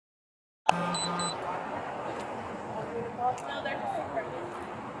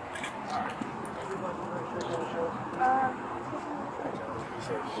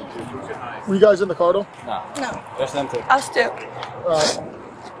Were you guys in the car though? No. No. Just them two. Us too.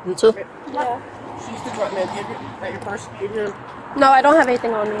 You too? Yeah. She's the drug man. Do you have your purse? Do you have No, I don't have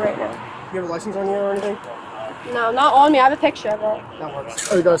anything on me right now. you have a license on you or anything? No, not on me. I have a picture of it. That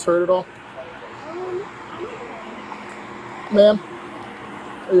works. Are you guys hurt at all? Ma'am?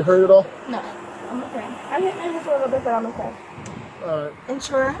 Are you hurt at all? No. I'm okay. I hit my hip a little bit, but I'm okay. Alright.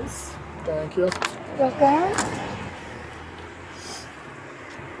 Insurance. Thank you. Okay.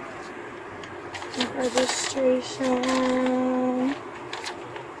 Registration.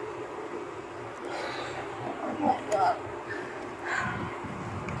 Oh my God.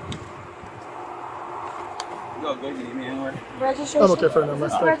 You all good? You need me anywhere? Registration. I'm okay for now.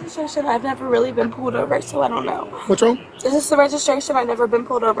 This is the registration. I've never really been pulled over, so I don't know. What's wrong? Is this the registration? I've never been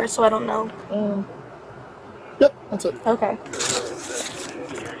pulled over, so I don't know. Yep, that's it. Okay.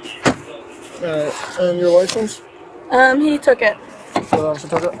 Alright, and your license? He took it.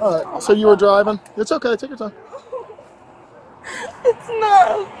 Alright, so you were driving? It's okay, take your time. It's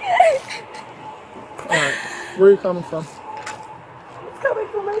not okay. Alright, where are you coming from? It's coming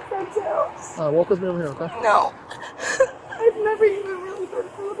from my friend's house. Alright, walk with me over here, okay? No. I've never even really been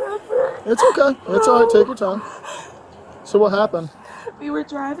pulled over. It's okay. It's alright, take your time. So what happened? We were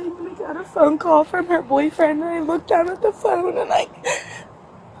driving and we got a phone call from her boyfriend, and I looked down at the phone and I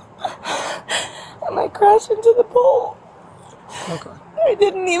crashed into the pole. Okay.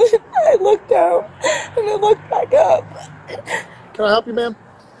 I looked down and I looked back up. Can I help you, ma'am?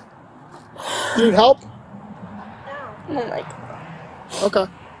 You need help? Oh my God. Okay.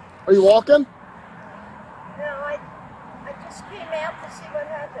 Are you walking? No, I just came out to see what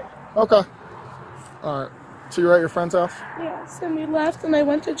happened. Okay. Alright. So you're at your friend's house? Yes, and we left and I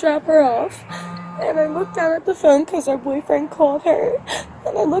went to drop her off. And I looked down at the phone because her boyfriend called her.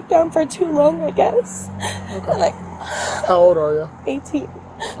 And I looked down for too long, I guess. Okay. And How old are you? 18.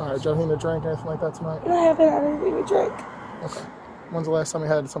 Alright, did you have anything to drink, anything like that tonight? And I haven't had anything to drink. Okay. When's the last time you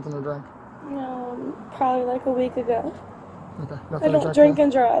had something to drink? Probably like a week ago. Okay. I don't drink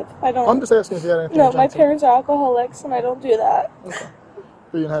and drive. I don't. I'm just asking if you had anything No, to my drink. parents are alcoholics and I don't do that. Okay.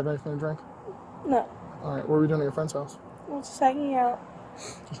 But you didn't have anything to drink? No. Alright, what were you doing at your friend's house? I'm just hanging out.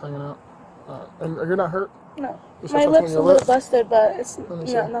 Just hanging out. And you're not hurt? No. You said My something lips on a your little lip? busted, but it's Let me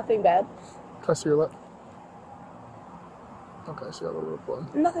see. nothing bad. Can I see your lip? Okay, so you got a little bit of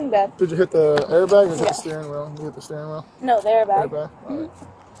blood. Nothing bad. Did you hit the airbag or did you hit Yeah. the steering wheel? Did you hit the steering wheel? No, they're bad. Airbag? Alright.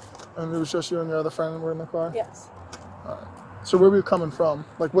 And it was just you and your other friend were in the car? Yes. Alright. So where were you coming from?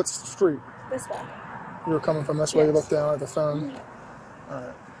 Like, what's the street? This way. You were coming from this way, you Yes. looked down at the phone?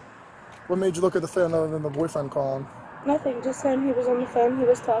 Alright. What made you look at the phone other than the boyfriend calling? Nothing. Just him. He was on the phone. He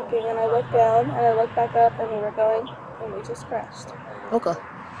was talking, and I looked down, and I looked back up, and we were going, and we just crashed. Okay.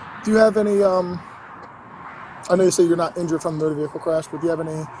 Do you have any, I know you say you're not injured from the motor vehicle crash, but do you have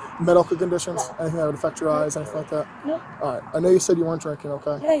any medical conditions? No. Anything that would affect your eyes, anything like that? No. Alright. I know you said you weren't drinking,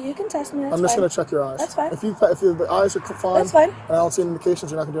 okay? Yeah, you can test me. That's I'm just fine. going to check your eyes. That's fine. If the eyes are fine, That's fine. and I don't see any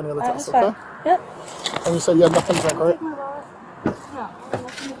indications, you're not going to do any other That's tests, okay? fine. Yep. And you said you had nothing to drink, right? No,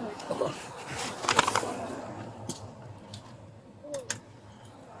 nothing to drink. Okay.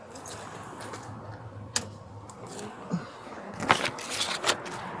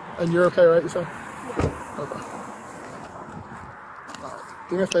 And you're okay, right, you said? Okay. Alright.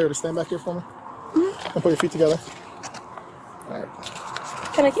 Do me a favor to stand back here for me. And put your feet together. Alright.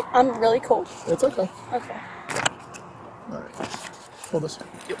 Can I keep? I'm really cold. It's okay. Okay. Alright. Hold this.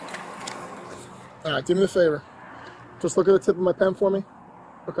 Yep. Alright, do me a favor. Just look at the tip of my pen for me.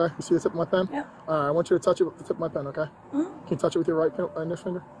 Okay? You see the tip of my pen? Yeah. Alright, I want you to touch it with the tip of my pen, okay? Mm-hmm. Can you touch it with your right index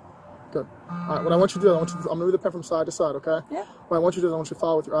finger? Good. Alright, what I want you to do, I'm going to move the pen from side to side, okay? Yeah. What I want you to do is I want you to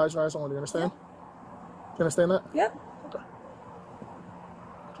follow with your eyes and eyes only. Do you understand? Yeah. Do you understand that? Yep. Okay.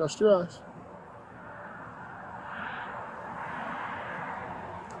 Trust your eyes.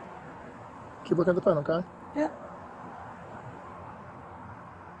 Keep looking at the pen, okay? Yep.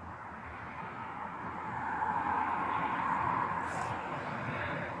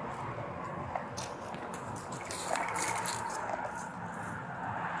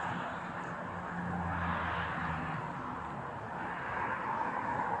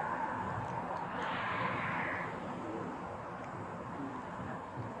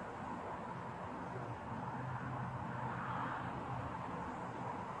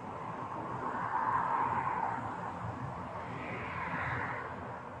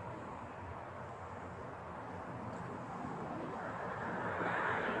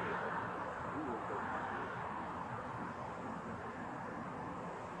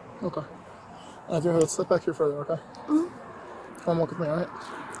 Okay. Let's step back here further, okay? Mm-hmm. Come walk with me, alright?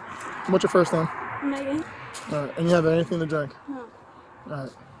 What's your first name? Maegen. Alright, and you have anything to drink? No. Alright.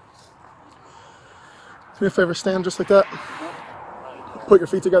 Do me a favor, stand just like that. Put your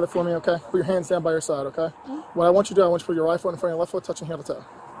feet together for me, okay? Put your hands down by your side, okay? What I want you to do, I want you to put your right foot in front of your left foot, touching heel to toe.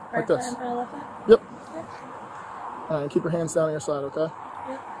 Like this. Yep. Alright, keep your hands down on your side, okay?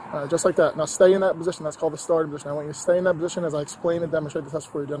 Alright, just like that. Now stay in that position. That's called the starting position. I want you to stay in that position as I explain and demonstrate the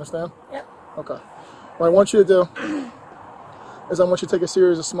test for you. Do you understand? Yep. Okay. What I want you to do is I want you to take a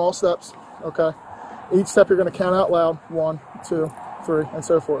series of small steps, okay? Each step you're going to count out loud. 1, 2, 3, and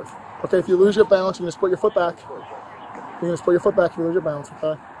so forth. Okay, if you lose your balance, you can just put your foot back. You can just put your foot back if you lose your balance,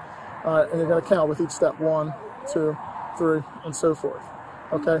 okay? Alright, and you're going to count with each step. 1, 2, 3, and so forth.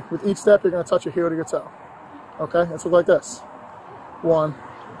 Okay? With each step, you're going to touch your heel to your toe. Okay? Let's look like this. 1,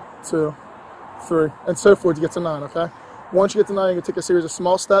 2, 3, and so forth. You get to 9, okay? Once you get to 9, you're going to take a series of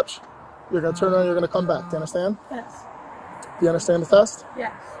small steps. You're going to turn around, you're going to come back. Do you understand? Yes. Do you understand the test?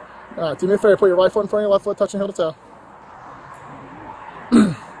 Yes. Alright, do me a favor. Put your right foot in front of your left foot, touching heel to toe.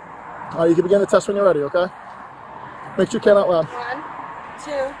 Alright, you can begin the test when you're ready, okay? Make sure you count out loud. 1,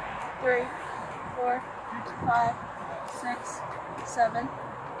 2, 3, 4, 5, 6, 7,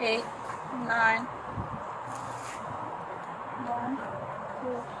 8, 9. 1,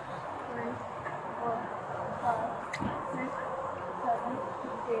 2, 3, 4, 5, 6, 7,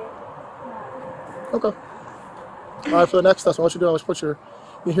 8, 9. Okay. Alright, for the next test, what I want you to do, I want you to put your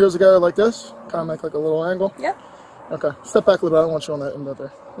heels together like this. Kind of make like a little angle. Yep. Okay. Step back a little bit. I don't want you on that end out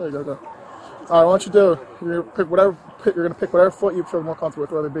there. There you go. Go. Alright, what you do, you're going to pick whatever foot you feel more comfortable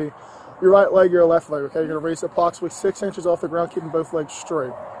with, whether it be your right leg or your left leg, okay? You're going to raise it approximately 6 inches off the ground, keeping both legs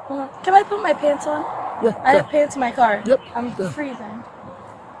straight. Can I put my pants on? Yeah. I have pants in my car. Yep. I'm freezing.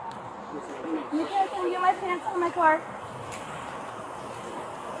 You can get my pants on my car.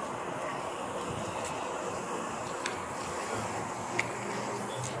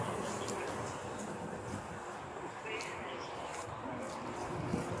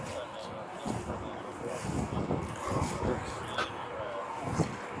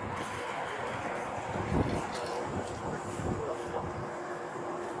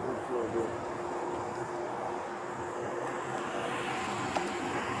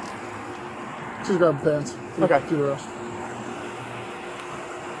 Just grab the pants. Okay. Do the rest.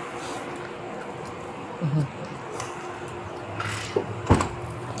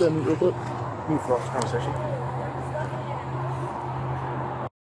 Yeah, meet real quick. Need for this conversation.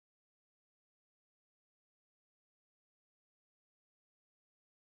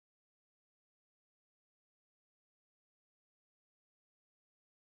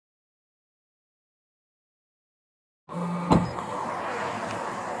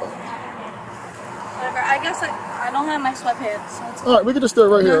 I guess I don't have my sweatpants. So Alright, we can just do it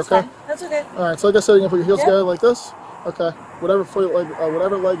right here, okay? That's okay. Alright, so like I said, you're going to put your heels together like this. Okay. Whatever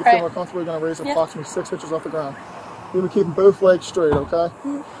leg you feel more comfortable, you're going to raise approximately 6 inches off the ground. You're going to keep both legs straight, okay?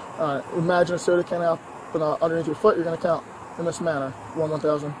 Alright, imagine a soda can out underneath your foot. You're going to count in this manner. 1,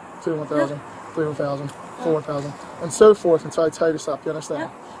 1,000, 2, 1,000, 3, 1,000, 4, 1,000, and so forth until I tell you to stop. You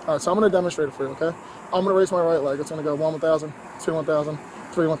understand? Alright, so I'm going to demonstrate it for you, okay? I'm going to raise my right leg. It's going to go 1, 1,000, 2, 1,000,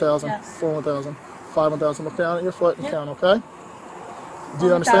 3, 1,000, 4, 1,000, 5, 1,000. Look down at your foot and count, okay? Do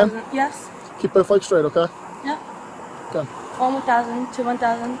you understand? Yes. Keep both legs straight, okay? Yep. Okay. 1, 1,000, 2,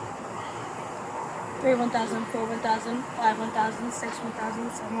 1,000, 3, 1,000, 4, 1,000, 5, 1,000, 6,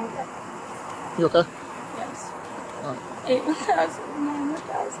 1,000, 7, 1,000. You okay? Yes. Alright. 8, 1,000, 9,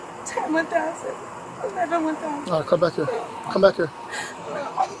 1,000, 10, 1,000, 11, 1,000. Alright, come back here. Come back here.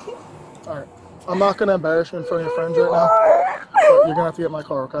 Alright. I'm not going to embarrass you in front of your friends right now. But you're going to have to get in my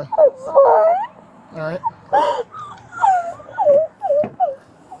car, okay? Alright?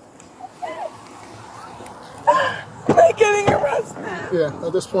 Am I getting arrested? Yeah,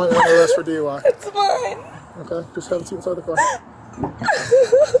 at this point, you're under arrest for DUI. It's fine. Okay? Just have a seat inside the car. I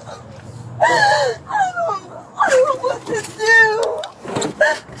don't know what to do.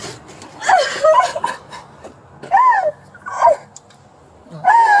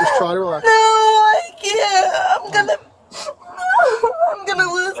 Just try to relax. No, I can't. I'm gonna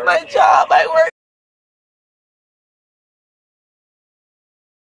lose my job. I work.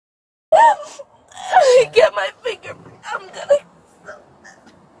 I get my fingerprint. I'm gonna.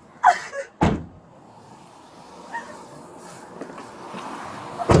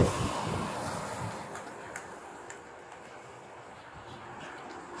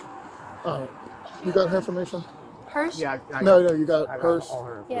 Alright. You got her information? Hers? Yeah, No, you got I got hers. all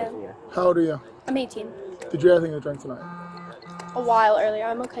her Yeah. information, yeah. How old are you? I'm 18. Did you have anything to drink tonight? A while earlier.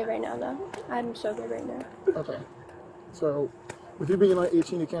 I'm okay right now, though. I'm sober right now. Okay. So, with you being like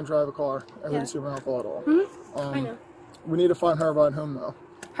 18, you can't drive a car and Yeah. consume alcohol at all. I know. We need to find her a ride home though.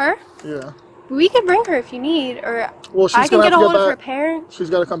 Her? Yeah. We could bring her if you need, or Well, she's I can gonna get a have to hold get of her back. parents. She's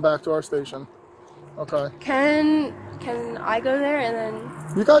got to come back to our station. Okay. Can I go there and then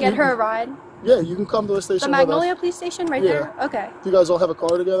You got get her a ride? Yeah, you can come to the station The with Magnolia us. Police Station right Yeah. there? Okay. Do you guys all have a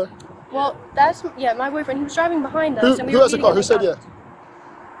car together? Well, that's, yeah, my boyfriend. He was driving behind us. and we Who were has a car? meeting Who at said McDonald's.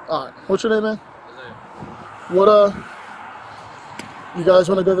 yeah? All right. What's your name, man? What, you guys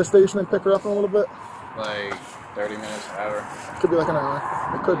want to go to the station and pick her up in a little bit? Like 30 minutes, an hour. Could be like an hour.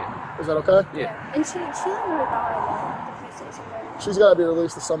 It could. Is that okay? Yeah. And she's right behind the police station, right? She's got to be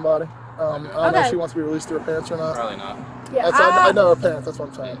released to somebody. I don't know if Okay. she wants to be released to her parents or not. Probably not. Yeah. I know her parents. That's what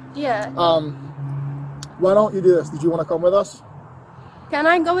I'm saying. Yeah. Why don't you do this? Did you want to come with us? Can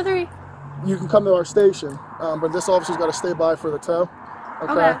I go with her? You can come to our station, but this officer's got to stay by for the tow.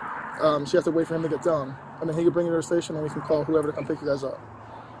 Okay. So you have to wait for him to get done, and then he can bring you to the station, and we can call whoever to come pick you guys up.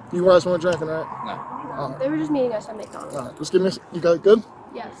 You guys weren't drinking, right? No. They were just meeting us at McDonald's. All right. Just give me. You got it good?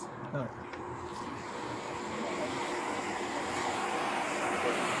 Yes. All right.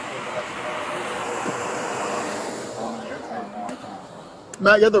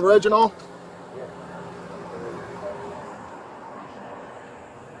 Matt, you have the reg and all?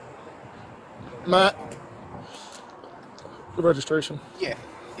 Matt, the registration. Yeah.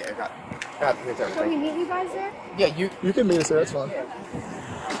 Yeah, I got here's Can we everything. meet you guys there? Yeah, you. You can meet us there, that's fine.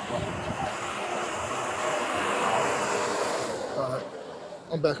 Alright,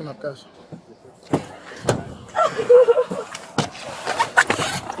 I'm backing up, guys.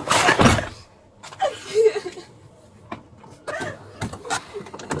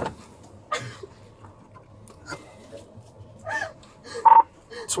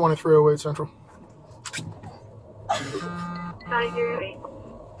 It's 2308 Central.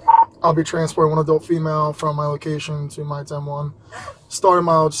 I'll be transporting one adult female from my location to my 10-1. Starting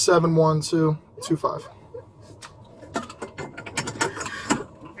mileage 71225.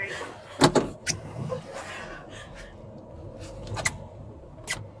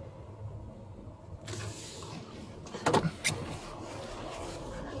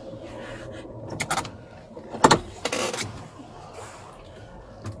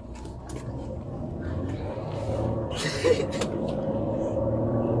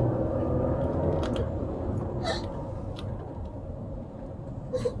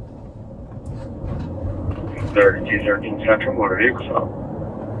 Central Motor Vehicle Stop.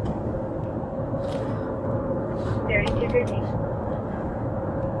 3213.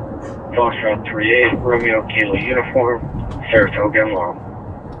 Foxtrot 38, Romeo Kilo Uniform, Saratoga and Laurel.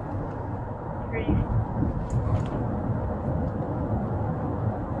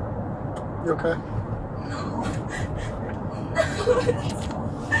 You okay?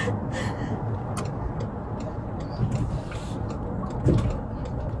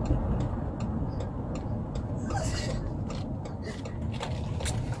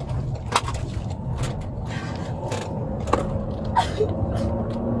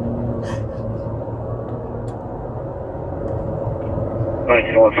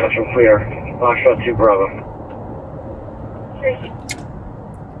 One Central clear. Foxtrot 2 Bravo.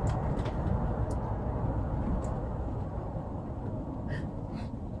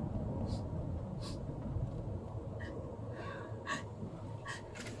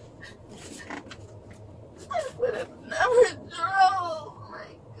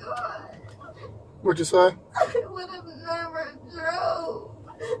 What'd you say? I would have never drove.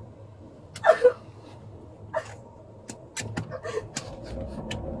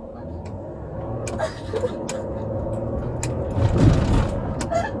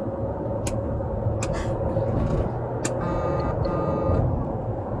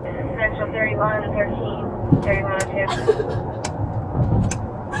 Central 3113, 3102.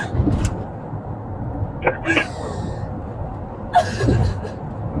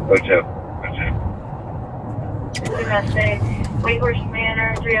 What's up? Domestic, Whitehorse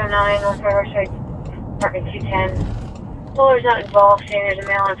Manor, 309, on Riverside, apartment 210. Caller's not involved, saying there's a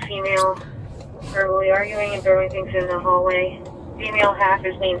male and female verbally arguing and throwing things in the hallway. Female half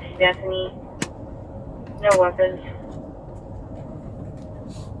is named Stephanie. No weapons.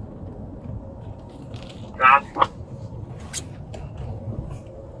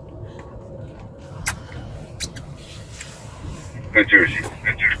 Good Jersey.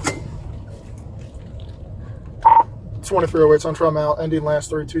 2308 Central, I'm out, ending last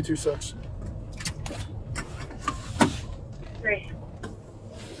 3226. 3.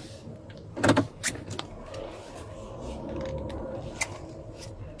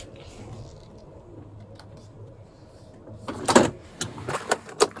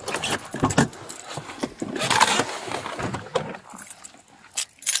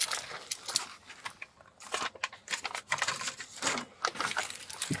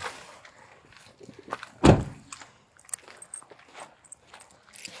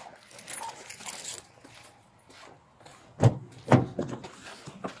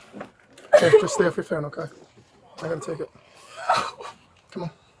 Here, just stay off your phone, okay? I gotta take it. Come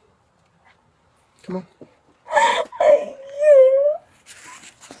on. Come on.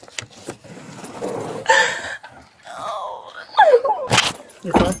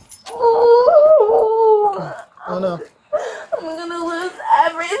 You okay? Okay. Oh no. I'm gonna lose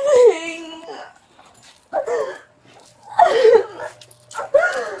everything.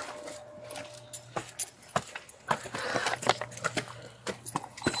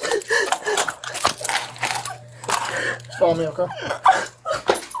 Follow me, okay?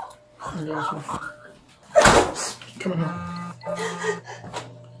 Here you go, this one. Come in here.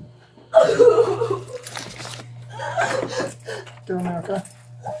 Get in there, okay?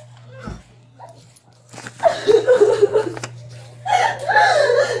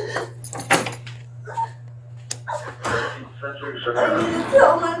 I need to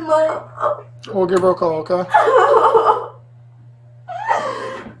tell my mom. We'll give her a call, okay?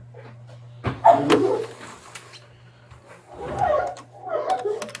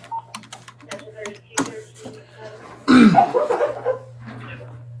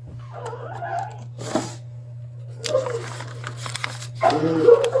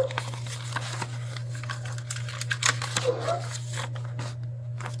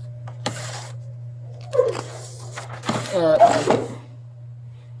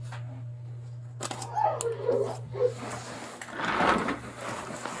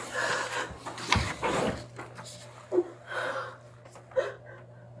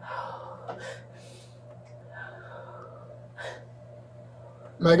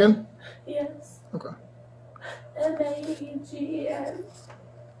 Megan? Yes. Okay. Maegen.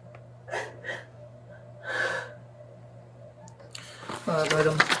 Alright,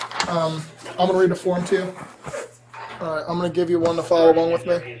 Megan. I'm going to read the form to you. Alright, I'm going to give you one to follow along with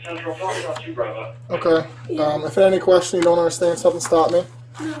me. Okay. If at any question you don't understand something, stop me.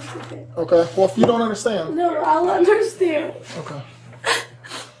 No, it's okay. Okay. Well, if you don't understand. No, I'll understand. Okay.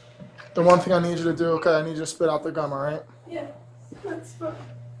 The one thing I need you to do, okay, I need you to spit out the gum, alright? Yeah, that's fine.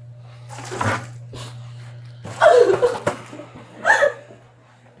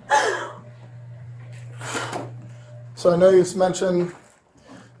 So I know you mentioned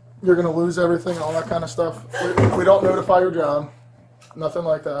you're going to lose everything and all that kind of stuff. We don't notify your job. Nothing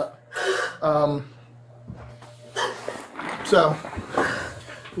like that. So,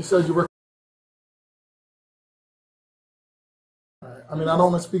 you said you were... I mean, I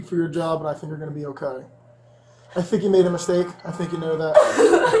don't want to speak for your job, but I think you're going to be okay. I think you made a mistake. I think you know that.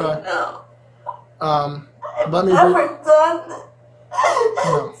 Okay. No. Let me... I've never done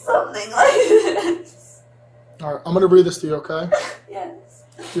No. something like this. Alright, I'm going to read this to you, okay? Yes.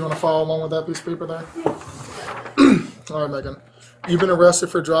 Do you want to follow along with that piece of paper there? Alright, Megan. You've been arrested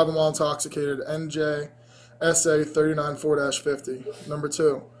for driving while intoxicated. NJSA 394-50. Number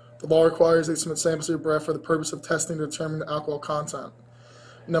 2. The law requires that you submit samples of your breath for the purpose of testing to determine the alcohol content.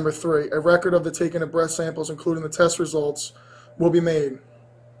 Number 3. A record of the taking of breath samples, including the test results, will be made.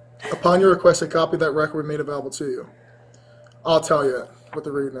 Upon your request, a copy of that record will be made available to you. I'll tell you what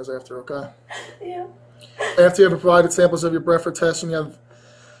the reading is after, okay? Yeah. After you have provided samples of your breath for testing, you have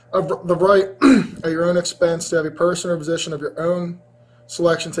the right at your own expense to have a person or physician of your own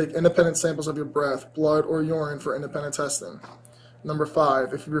selection take independent samples of your breath, blood, or urine for independent testing. Number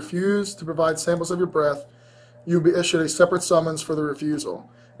 5. If you refuse to provide samples of your breath, you will be issued a separate summons for the refusal.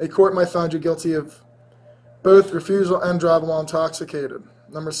 A court might find you guilty of both refusal and driving while intoxicated.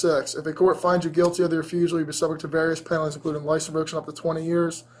 Number 6. If a court finds you guilty of the refusal, you'll be subject to various penalties, including license revocation up to 20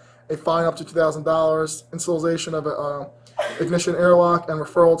 years, a fine up to $2,000, installation of an ignition airlock, and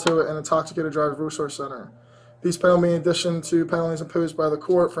referral to an intoxicated driver's resource center. These penalties, in addition to penalties imposed by the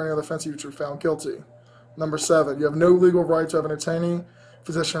court for any other offense you should be found guilty. Number 7. You have no legal right to have an attorney,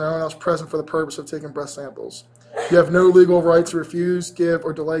 physician, or anyone else present for the purpose of taking breath samples. You have no legal right to refuse, give,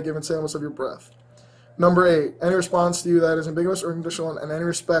 or delay giving samples of your breath. Number 8. Any response to you that is ambiguous or conditional in any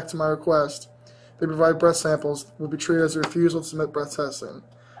respect to my request they provide breath samples will be treated as a refusal to submit breath testing.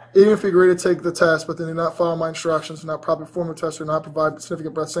 Even if you agree to take the test, but then do not follow my instructions, do not properly perform the test, or not provide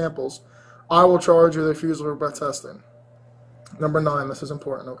significant breath samples, I will charge you the refusal of breath testing. Number 9. This is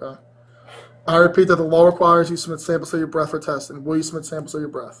important, okay? I repeat that the law requires you submit samples of your breath for testing. Will you submit samples of your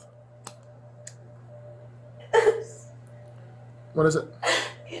breath? Yes. What is it?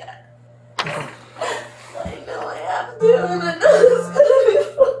 Yeah. Okay. I know I have to, and I know it's gonna be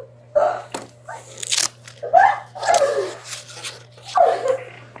fucked up.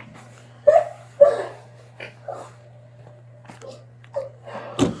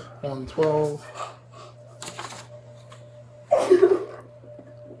 112.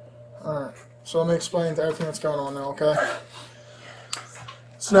 Alright, so let me explain to everything that's going on now, okay?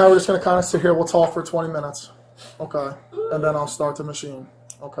 So now we're just going to kind of sit here. We'll talk for 20 minutes. Okay. And then I'll start the machine.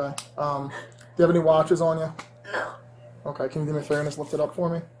 Okay. Do you have any watches on you? No. Okay. Can you do me a favor and just lift it up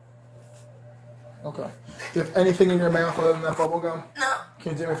for me? Okay. Do you have anything in your mouth other than that bubble gum? No.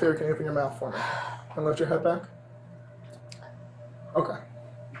 Can you do me a favor? Can you open your mouth for me? And lift your head back? Okay.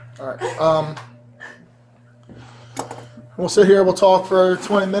 All right. We'll sit here. We'll talk for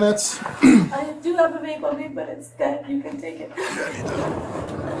 20 minutes. I do have a vape on me, but it's dead. You can take it.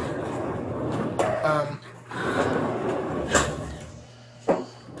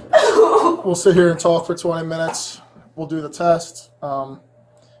 We'll sit here and talk for 20 minutes. We'll do the test.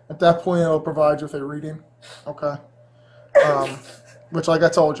 At that point, it'll provide you with a reading. Okay. Which, like I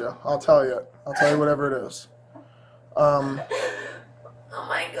told you, I'll tell you. I'll tell you whatever it is. Oh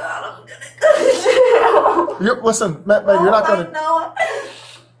my God, I'm gonna go to jail. Listen, Meg, you're not gonna. No.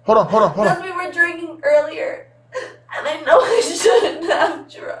 Hold on. Because we were drinking earlier, and I know I shouldn't have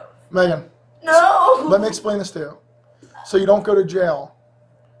drove. Megan. No. Let me explain this to you. So you don't go to jail.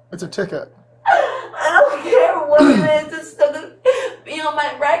 It's a ticket. I don't care what it is. It's still gonna be on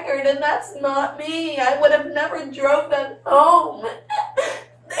my record, and that's not me. I would have never drove them home.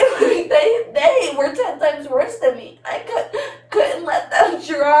 They were 10 times worse than me. I couldn't let them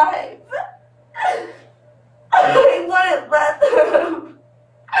drive. I wouldn't let them.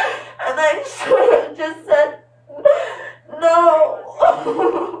 And I should have just said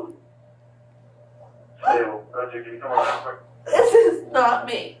no. This is not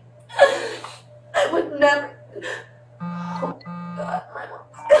me. I would never. Oh God, my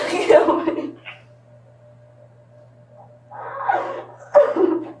mom's gonna kill me.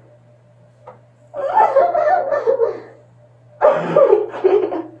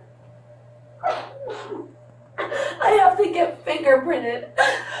 I have to get fingerprinted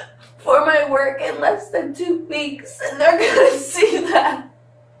for my work in less than 2 weeks, and they're gonna see that.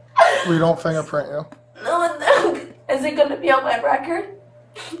 We don't fingerprint you. No, is it gonna be on my record?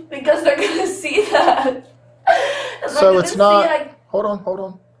 Because they're gonna see that. And So it's not. Hold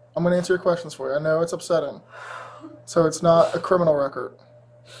on. I'm gonna answer your questions for you. I know it's upsetting. So it's not a criminal record.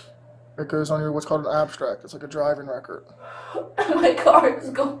 It goes on your what's called an abstract. It's like a driving record. My car is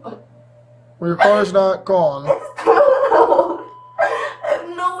gone. Well, your car is not gone. It's gone. I have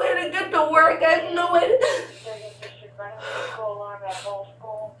no way to get to work. I have no way to.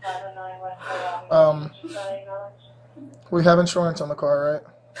 We have insurance on the car, right?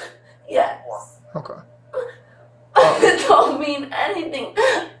 Yes. Okay. It don't mean anything.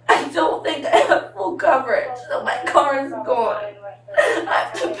 I don't think I have full coverage, so my car is gone. I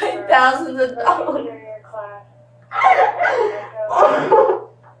have to pay thousands of dollars.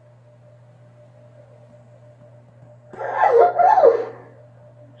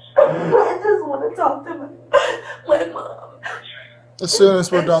 I just want to talk to my mom. As soon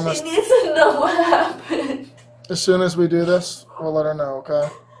as we're done She this, needs to know what happened. as soon as we do this, we'll let her know, okay?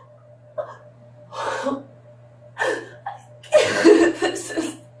 This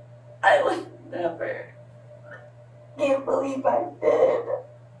is. I would never. Can't believe I did.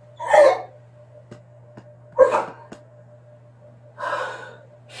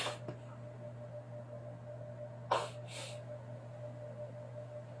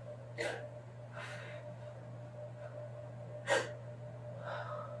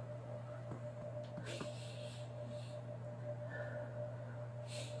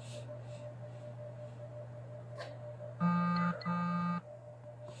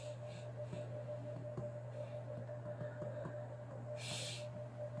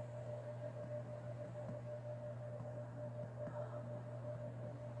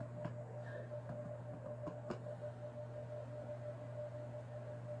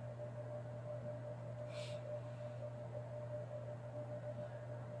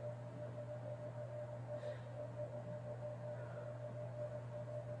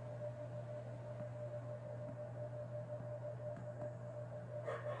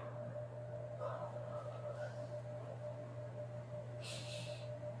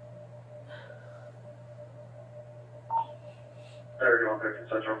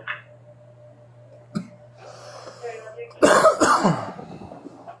 Central.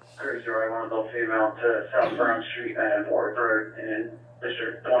 30 adult female to South Brown Street and Warwick Road in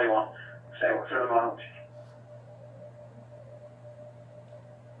District 21. Say what's the mileage?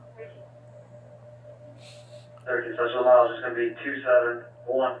 Social mileage is going to be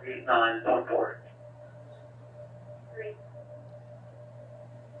 27189.4.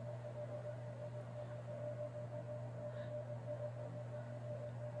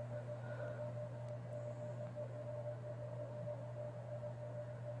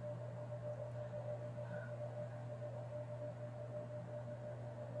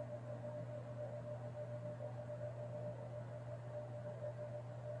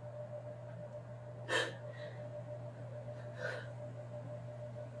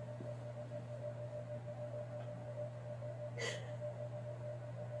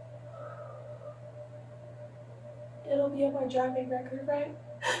 it'll be on my driving record, right?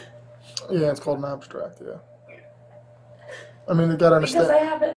 Yeah, it's called an abstract, yeah. I mean, you gotta understand. Because I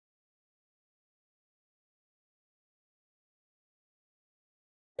haven't.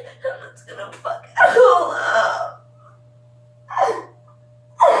 It's gonna fuck it all up.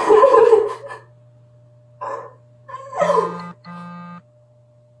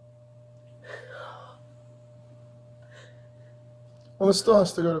 Well, it still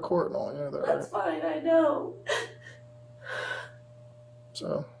has to go to court and all, you know that, right? That's fine, I know.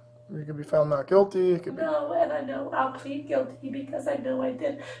 So, you could be found not guilty, it could be... No, and I know I'll plead guilty because I know I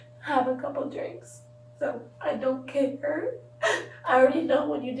did have a couple drinks. So, I don't care. I already know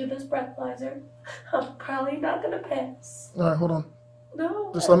when you do this breathalyzer, I'm probably not gonna pass. Alright, hold on.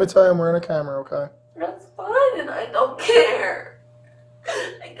 No. Just let me tell you I'm wearing a camera, okay? That's fine, and I don't care.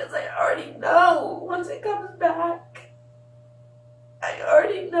 Because I already know once it comes back. I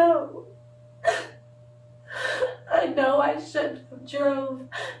already know. I know I shouldn't have drove,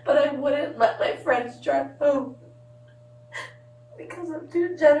 but I wouldn't let my friends drive home. Because I'm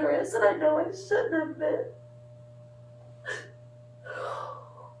too generous, and I know I shouldn't have been.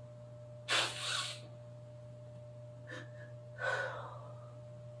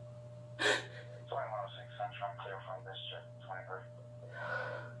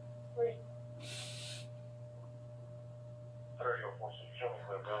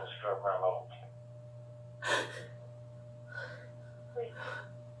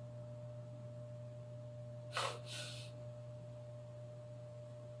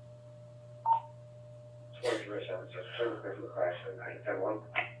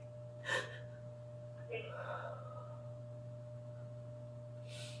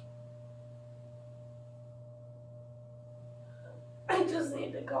 I just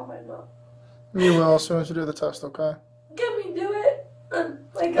need to call my mom. You will as soon as you do the test, okay? Can we do it?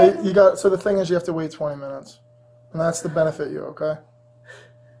 Like You got, so the thing is you have to wait 20 minutes. And that's to benefit you, okay?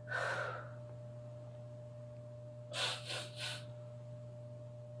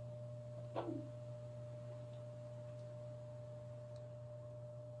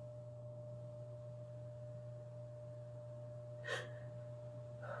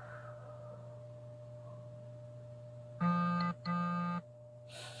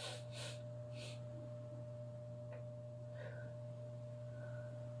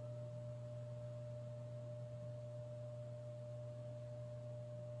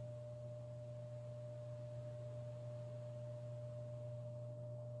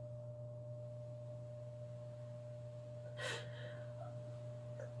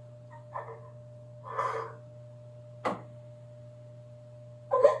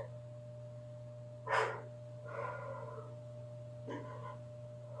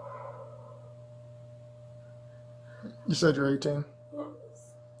 You said you're 18. Yes.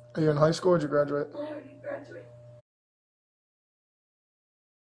 Are you in high school or did you graduate? I already graduated.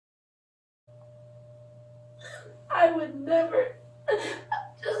 I would never. I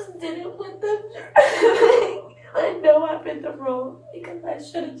just did it with them driving. I know I've been the wrong because I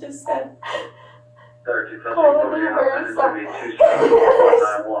should have just said, call an Uber or something.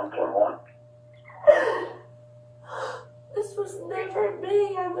 This was never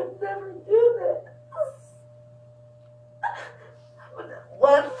me. I would never do this.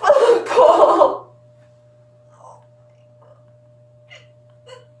 One phone call.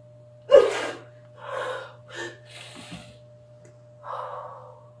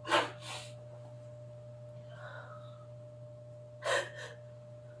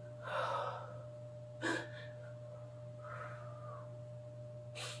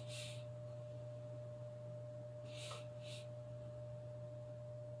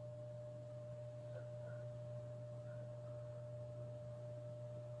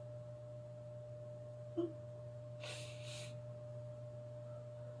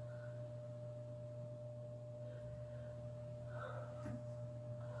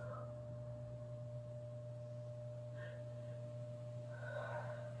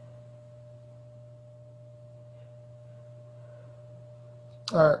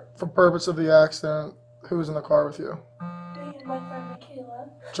 Alright, for purpose of the accident, who was in the car with you? Me and my friend Michaela.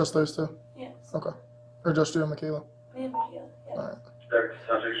 Just those two? Yes. Okay. Or just you and Michaela? Me and Michaela. Yes. Alright.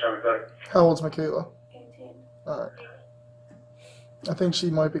 How old's Michaela? 18. Alright. I think she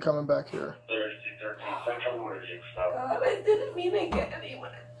might be coming back here. God, I didn't mean to get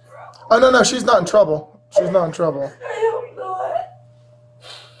anyone in trouble. Oh, no, she's not in trouble. She's not in trouble. I hope not.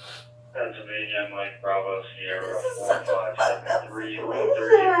 Pennsylvania, Mike Bravo, Sierra, This is such a fucked up 1573,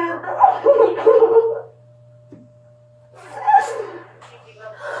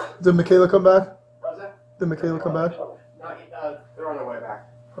 Did Michaela come back? What's that? Did Michaela come back? Not, they're on their way back.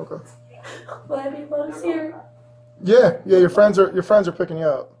 Okay. Will everyone's here? Yeah, your friends are picking you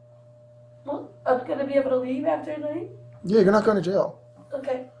up. Well, I'm gonna be able to leave after tonight? Yeah, you're not going to jail.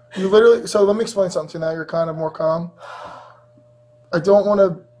 Okay. You literally, so let me explain something to you now. You're kind of more calm. I don't want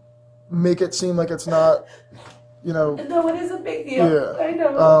to make it seem like it's not, you know. No, it is a big deal. Yeah. I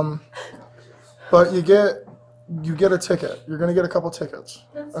know. But you get a ticket. You're going to get a couple tickets.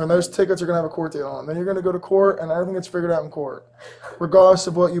 And those tickets are going to have a court date on them. Then you're going to go to court, and everything gets figured out in court, regardless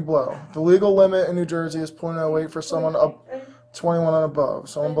of what you blow. The legal limit in New Jersey is .08 for someone up 21 and above.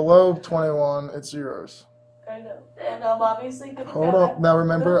 Someone below 21, it's zeros. I know. And I'm obviously going to Hold up. Now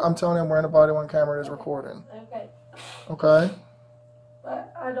remember, I'm telling you, I'm wearing a body-worn camera. It is recording. Okay. Okay?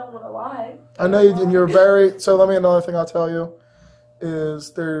 But I don't want to lie. I know you, and you're very, so let me, another thing I'll tell you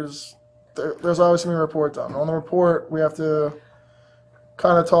is there's obviously going to be a report done. On the report, we have to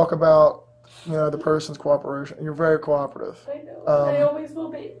kind of talk about, you know, the person's cooperation. You're very cooperative. I know. I always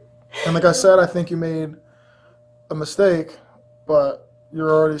will be. And like I said, I think you made a mistake, but you're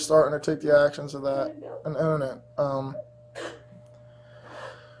already starting to take the actions of that and own it.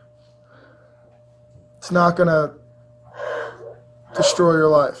 It's not going to destroy your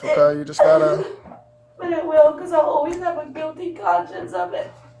life, okay? You just got to... But it will, because I'll always have a guilty conscience of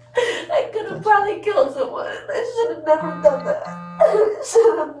it. I could have probably killed someone. I should have never done that. I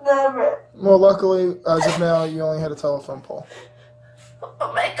should have never. Well, luckily, as of now, you only had a telephone pole.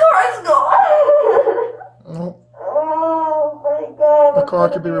 My car's gone. Nope. Oh my God. The car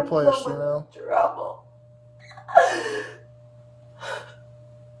could be replaced, you know? Trouble.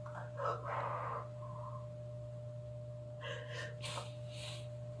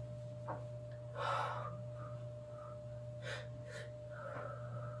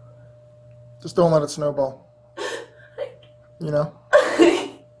 Just don't let it snowball. You know?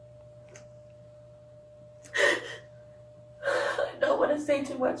 I don't want to say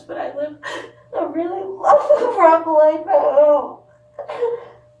too much, but I live a really rough life at home.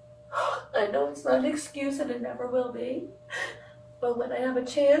 I know it's not an excuse and it never will be, but when I have a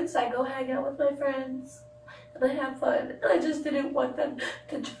chance, I go hang out with my friends and I have fun. I just didn't want them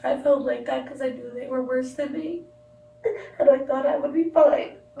to drive home like that because I knew they were worse than me. And I thought I would be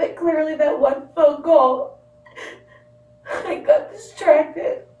fine. But clearly that one phone call, I got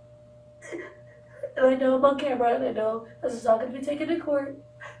distracted. And I know I'm on camera and I know this is all going to be taken to court.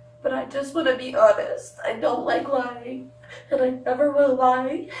 But I just want to be honest. I don't like lying. And I never will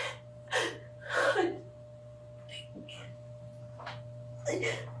lie.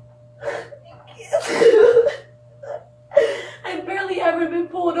 I've barely ever been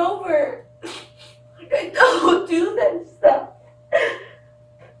pulled over. Like, I don't do that stuff.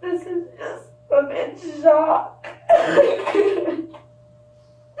 This is just, I'm in shock.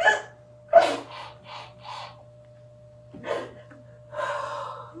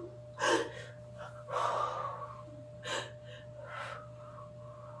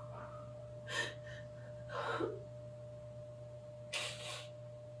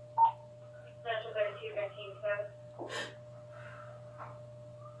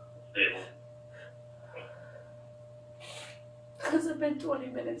 Has it been 20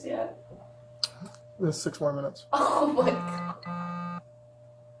 minutes yet? There's 6 more minutes. Oh my God.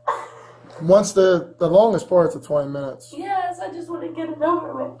 Once the longest part's at 20 minutes. Yes, I just want to get it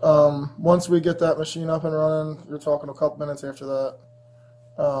over with. Once we get that machine up and running, you're talking a couple minutes after that.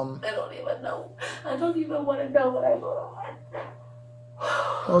 I don't even know. I don't even want to know what I want.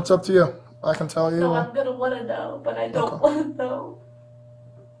 Well, it's up to you. I can tell you. No, I'm going to want to know, but I don't want to know.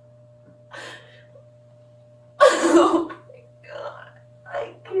 Oh my God.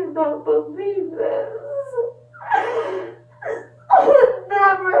 I cannot believe this. It would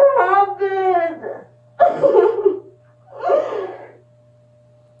never happen.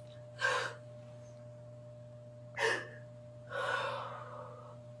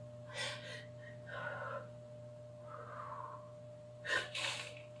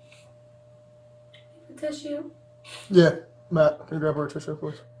 Tissue? Yeah. Matt, can you grab her a tissue,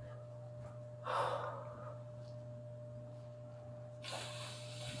 please?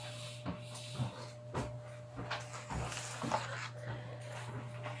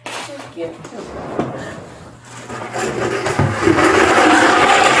 Thank you.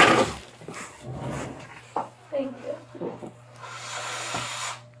 Thank you.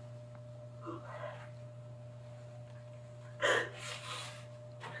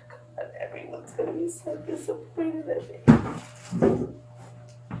 God, everyone's gonna be so disappointed at me.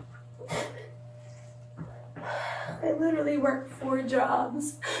 I literally worked 4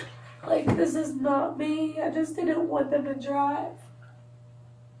 jobs. Like, this is not me. I just didn't want them to drive.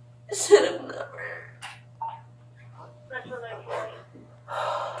 Should have never.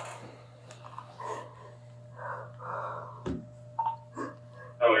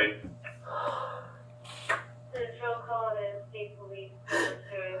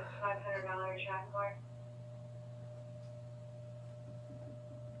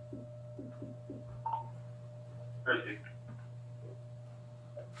 Christy.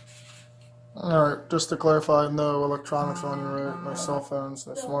 Alright, just to clarify, no electronics on you, right? No cell phones,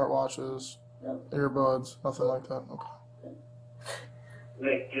 no smartwatches, earbuds, nothing like that. Okay.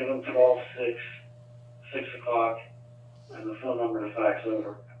 Nick, give him 12-6, 6 o'clock, and the phone number to fax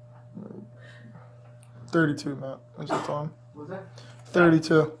over. 32, Matt, is the time. What's that?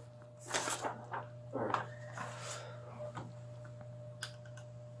 32. Alright.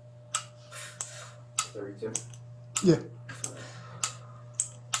 32. Yeah.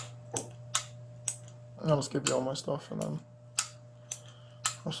 I'll just give you all my stuff and then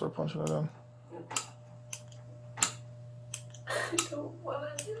I'll start punching it in. I don't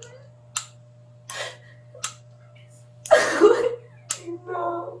want to do it.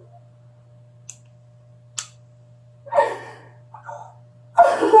 No.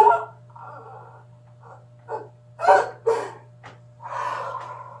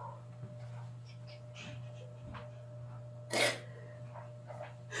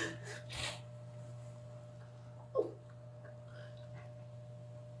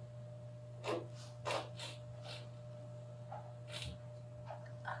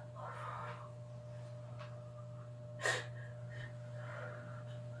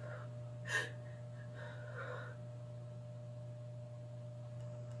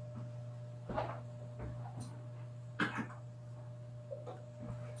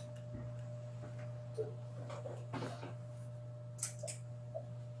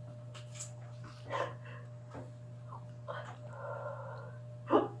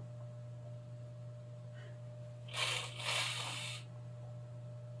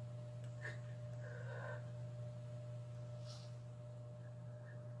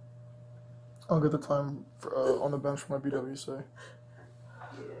 I'll get the time for, on the bench for my BWC.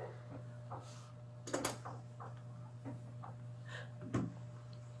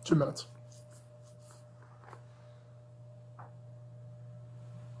 2 minutes.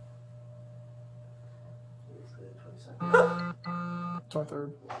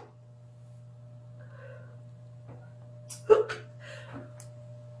 23rd.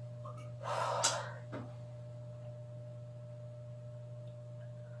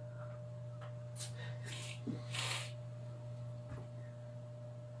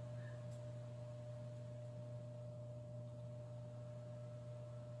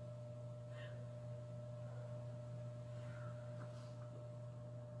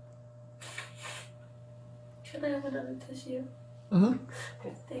 Can I have another tissue? Mm-hmm.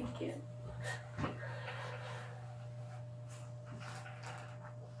 Thank you.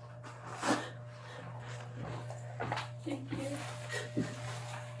 Thank you.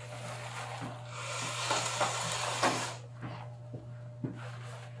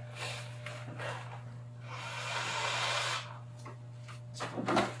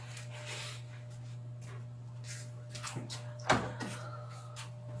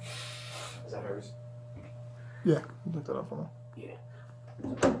 Is that hers? Yeah, look that up for me. Yeah.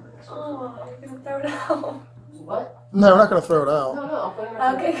 Oh, you're gonna throw it out. What? No, we're not going to throw it out. No, I'm putting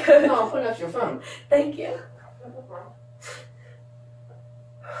out Okay, your, good. No, I'm putting out your phone. Thank you. No problem.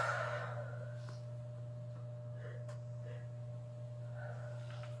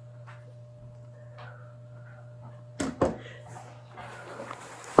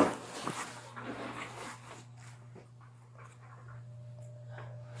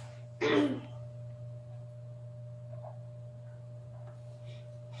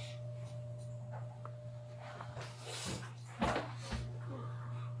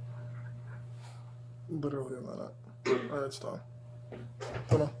 Literally a minute. Alright, it's done.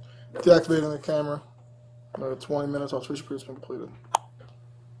 Hold on. Deactivating the camera. Another 20 minutes. Observation period's been completed.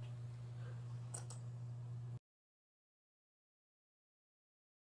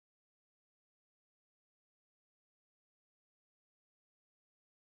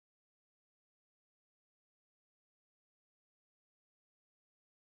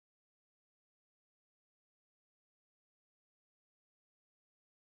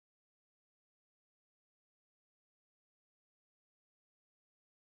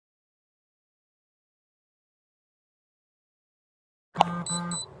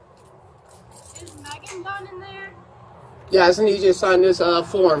 Is Maegen done in there? Yeah, I just need you to sign this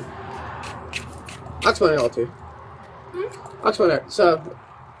form. I'll explain it all to you. I'll explain it. So,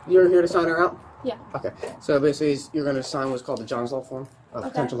 you're here to sign her out? Yeah. Okay. So basically, you're going to sign what's called the John's Law form of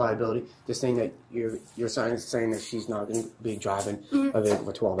potential liability. Just saying that you're signing, saying that she's not going to be driving a vehicle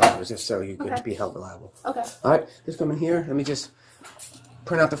for 12 hours, if so you could be held liable. Okay. All right. Just come in here. Let me just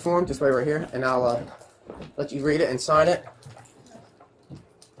print out the form. Just wait right here, and I'll let you read it and sign it.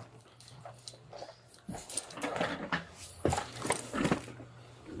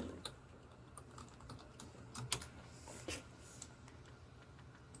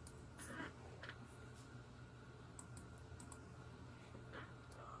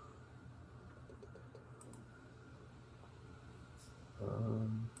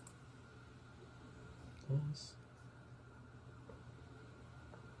 Yes.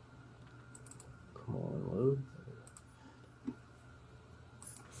 Come on, load.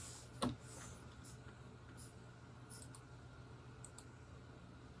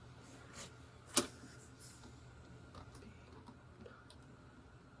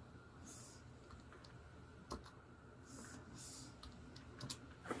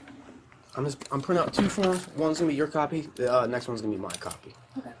 I'm printing out 2 forms. One's gonna be your copy. The next one's gonna be my copy.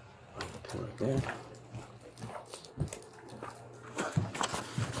 Okay. Pen right there.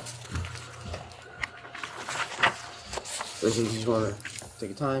 So you just want to take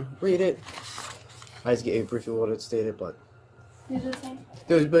your time, read it. I just gave briefly what it stated, but These are the same?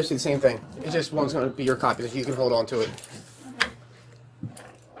 it was basically the same thing. It's just one's going to be your copy, so you can hold on to it. Okay.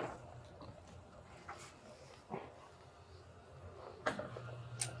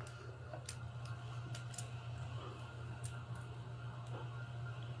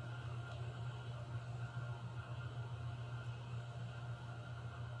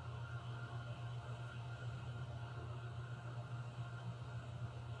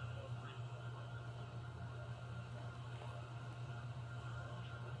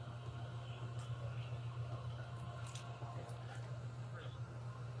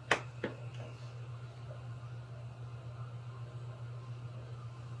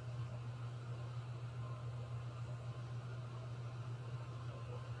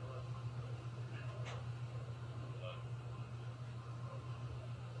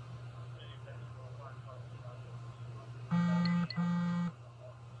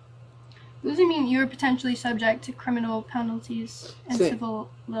 Does it mean you're potentially subject to criminal penalties and civil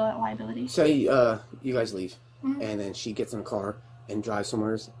liability? Say you guys leave, and then she gets in a car and drives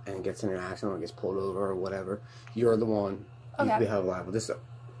somewhere and gets in an accident or gets pulled over or whatever. You're the one you could be held liable. That's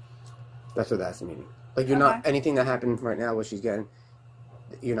what that's meaning. Like you're not anything that happened right now, what she's getting.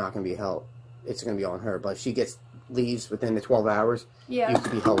 You're not going to be held. It's going to be on her. But if she leaves within the 12 hours, you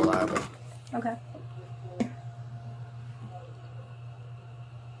could be held liable. Okay.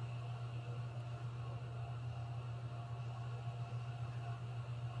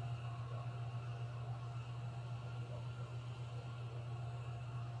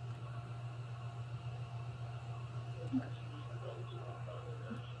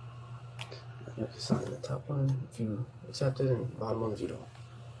 You have to sign the top one if you accept it, and the bottom one if you don't.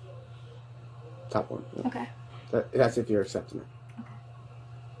 Top one. Yeah. Okay. That's if you're accepting it. Okay.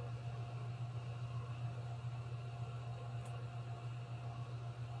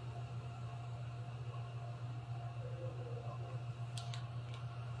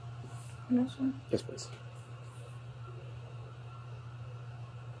 And this one? Yes, please.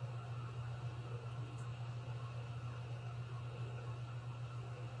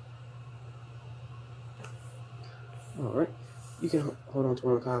 All right, you can hold on to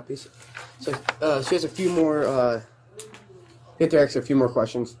one of the copies. So she has a few more. Hit there, ask a few more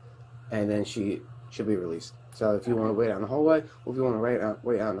questions, and then she should be released. So if you want to wait out in the hallway, or if you want to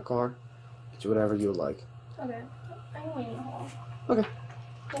wait out in the car, it's whatever you would like. Okay. I can wait in the hall. Okay.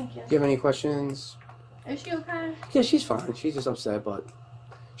 Thank you. Do you have any questions? Is she okay? Yeah, she's fine. She's just upset, but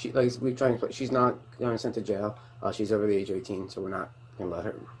she's not going to sent to jail. She's over the age of 18, so we're not gonna let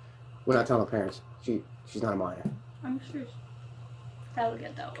her. We're not telling her parents. She's not a minor. I'm sure that will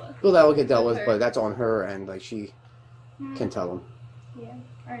get dealt with. Well, that will get dealt with, but that's on her, and like she can tell them. Yeah.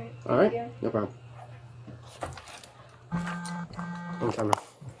 All right. All right. Yeah. No problem. On camera.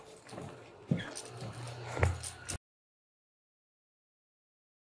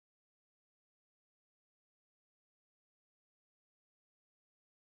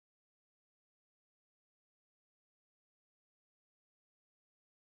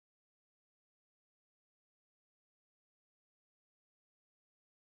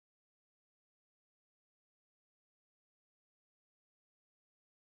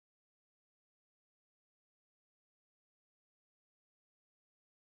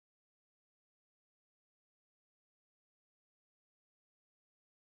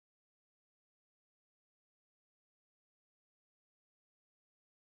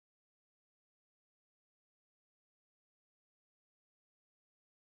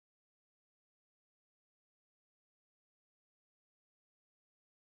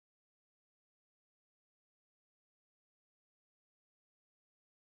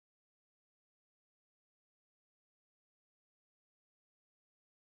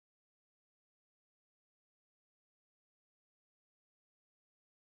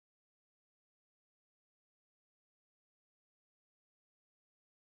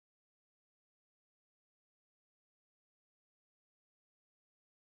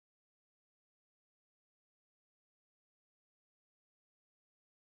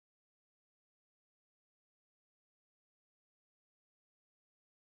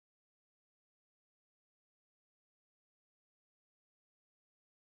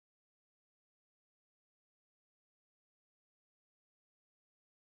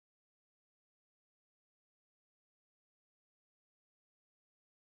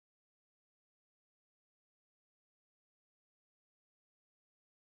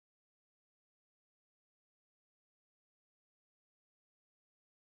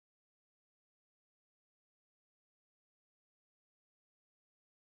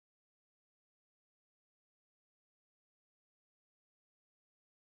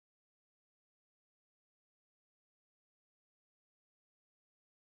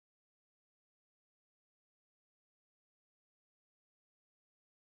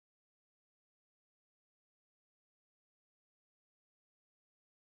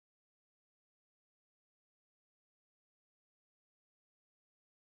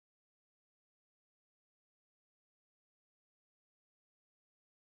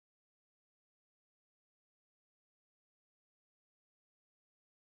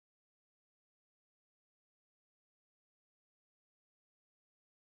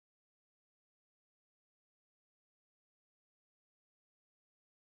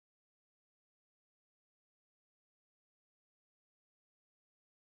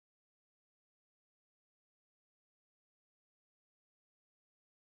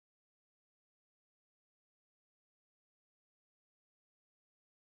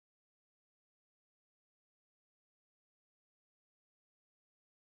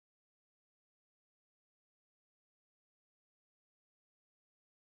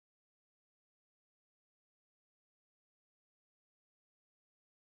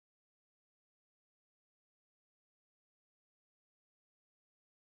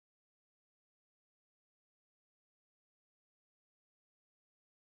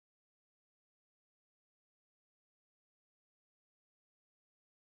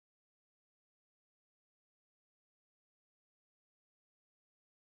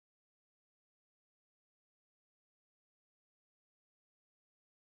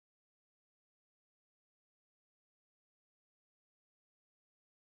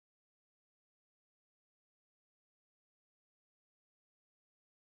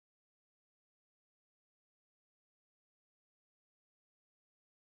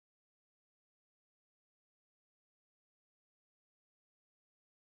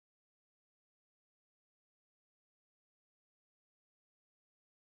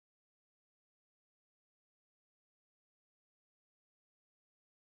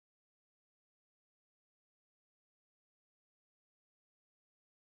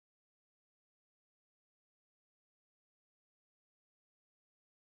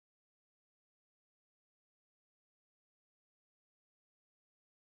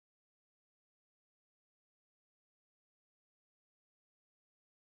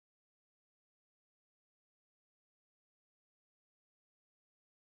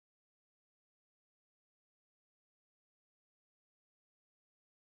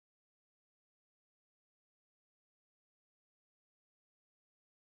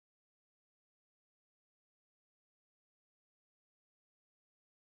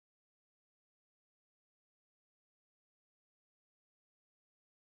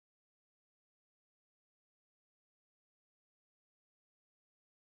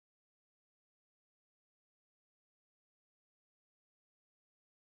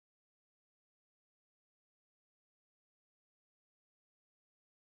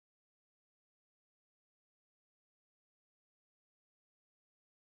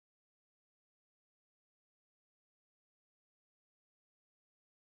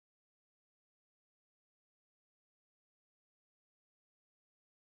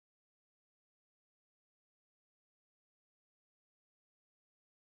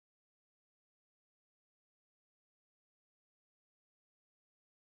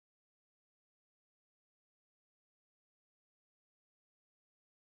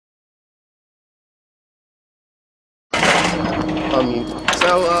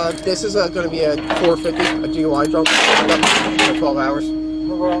 So, this is going to be a 450, a DUI drunk for 12 hours.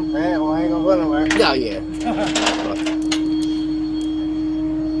 No problem. Man, well, I ain't gonna go nowhere. No, yeah.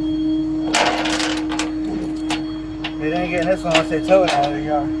 They ain't getting this one unless they tow it out of the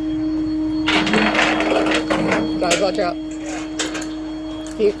yard. Guys, watch out.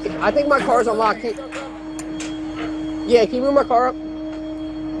 I think my car's unlocked. Yeah, can you move my car up?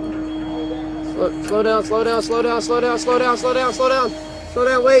 Slow down, slow down, slow down, slow down, slow down, slow down, slow down. Slow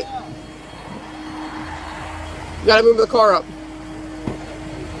down, wait. You gotta move the car up.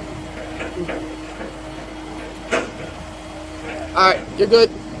 Alright, you're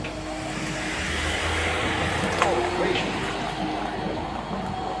good.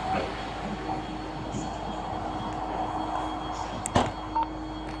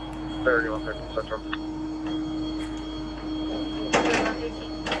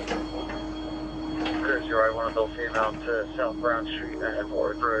 I want adult female to South Brown Street and N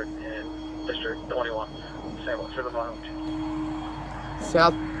Warwick Road in District 21. Same one for the mileage.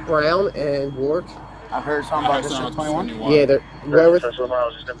 South Brown and Warwick. I heard something about District 21. Yeah, they're where That's the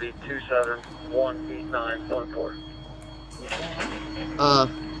mileage is going to be 2718914.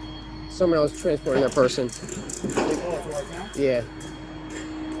 Someone else transporting that person. Yeah.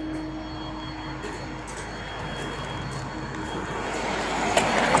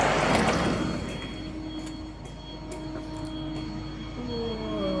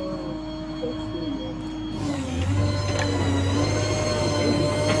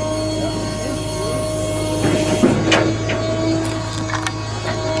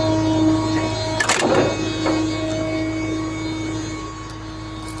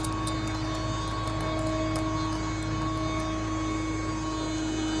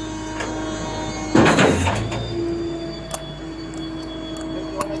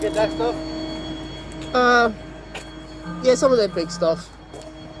 Get that stuff? Yeah, some of that big stuff.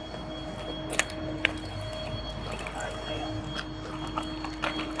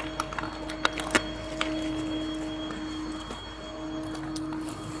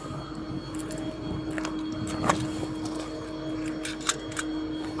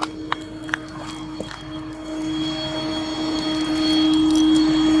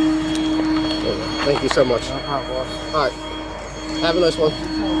 Thank you so much. No problem, boss. All right. Have a nice one.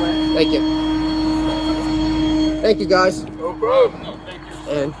 Thank you. Thank you, guys. No problem. No, thank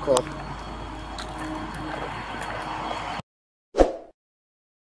you. And call.